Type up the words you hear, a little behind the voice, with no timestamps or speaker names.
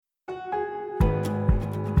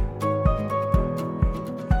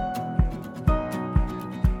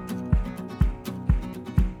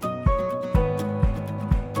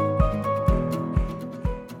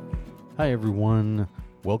Hi everyone,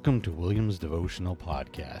 welcome to William's Devotional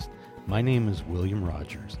Podcast. My name is William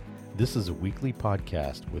Rogers. This is a weekly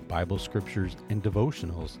podcast with Bible scriptures and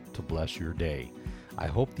devotionals to bless your day. I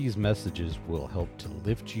hope these messages will help to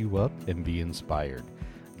lift you up and be inspired.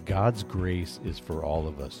 God's grace is for all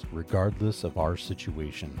of us, regardless of our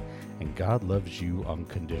situation, and God loves you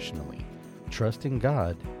unconditionally. Trust in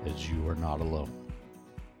God as you are not alone.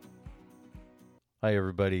 Hi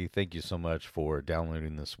everybody, thank you so much for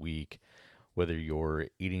downloading this week. Whether you're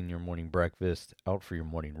eating your morning breakfast, out for your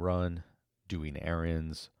morning run, doing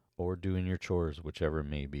errands, or doing your chores, whichever it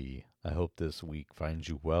may be, I hope this week finds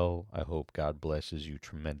you well. I hope God blesses you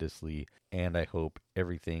tremendously, and I hope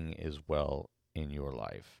everything is well in your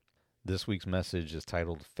life. This week's message is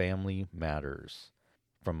titled Family Matters.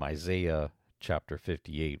 From Isaiah chapter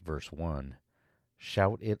 58, verse 1.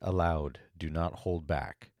 Shout it aloud, do not hold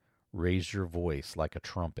back. Raise your voice like a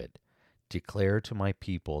trumpet. Declare to my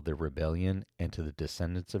people their rebellion and to the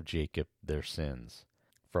descendants of Jacob their sins.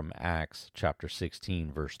 From Acts chapter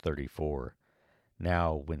 16, verse 34.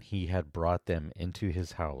 Now when he had brought them into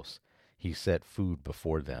his house, he set food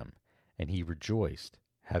before them, and he rejoiced,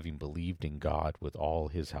 having believed in God with all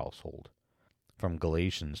his household. From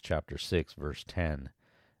Galatians chapter 6, verse 10.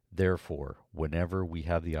 Therefore, whenever we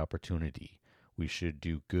have the opportunity, we should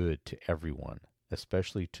do good to everyone,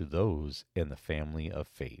 especially to those in the family of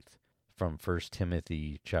faith. From 1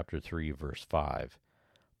 Timothy chapter 3, verse 5.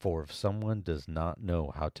 For if someone does not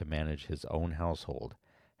know how to manage his own household,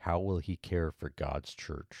 how will he care for God's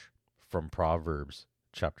church? From Proverbs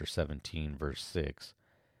chapter 17, verse 6.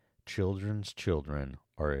 Children's children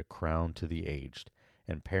are a crown to the aged,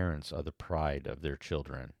 and parents are the pride of their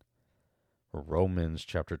children. Romans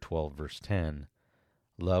chapter 12, verse 10.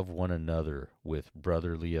 Love one another with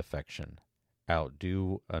brotherly affection.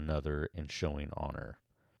 Outdo another in showing honor.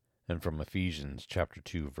 And from Ephesians chapter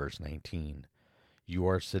 2, verse 19. You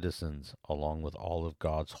are citizens along with all of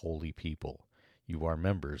God's holy people. You are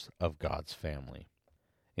members of God's family.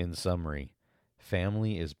 In summary,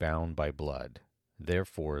 family is bound by blood.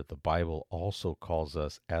 Therefore, the Bible also calls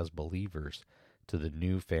us as believers to the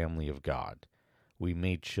new family of God. We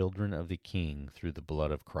made children of the King through the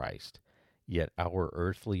blood of Christ. Yet our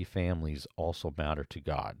earthly families also matter to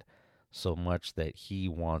God, so much that He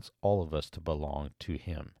wants all of us to belong to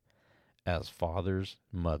Him. As fathers,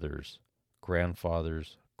 mothers,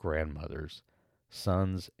 grandfathers, grandmothers,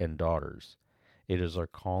 sons, and daughters, it is our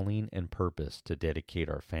calling and purpose to dedicate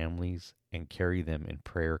our families and carry them in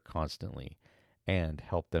prayer constantly and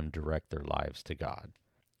help them direct their lives to God.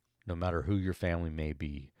 No matter who your family may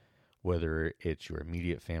be, whether it's your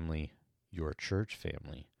immediate family, your church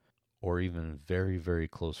family, or even very, very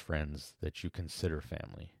close friends that you consider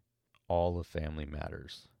family, all of family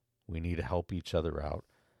matters. We need to help each other out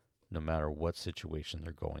no matter what situation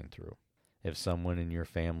they're going through. If someone in your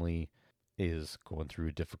family is going through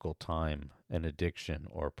a difficult time, an addiction,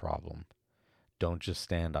 or a problem, don't just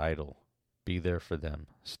stand idle. Be there for them.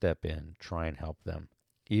 Step in. Try and help them.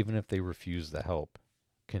 Even if they refuse the help,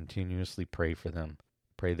 continuously pray for them.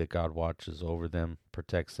 Pray that God watches over them,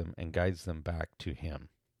 protects them, and guides them back to Him.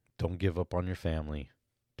 Don't give up on your family.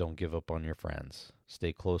 Don't give up on your friends.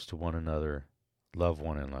 Stay close to one another. Love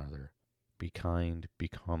one another. Be kind, be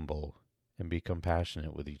humble, and be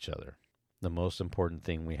compassionate with each other. The most important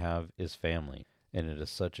thing we have is family, and it is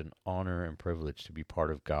such an honor and privilege to be part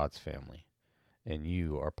of God's family. And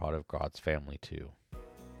you are part of God's family too.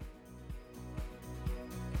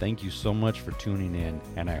 Thank you so much for tuning in,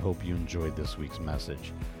 and I hope you enjoyed this week's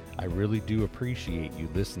message. I really do appreciate you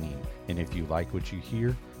listening, and if you like what you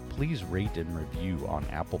hear, please rate and review on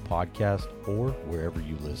Apple Podcasts or wherever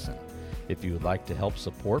you listen. If you would like to help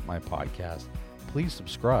support my podcast, please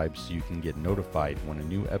subscribe so you can get notified when a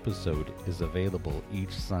new episode is available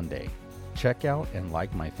each Sunday. Check out and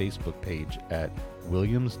like my Facebook page at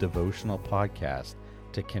William's Devotional Podcast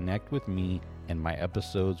to connect with me, and my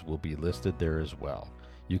episodes will be listed there as well.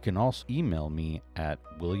 You can also email me at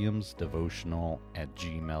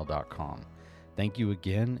williamsdevotional@gmail.com. Thank you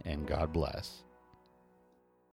again, and God bless.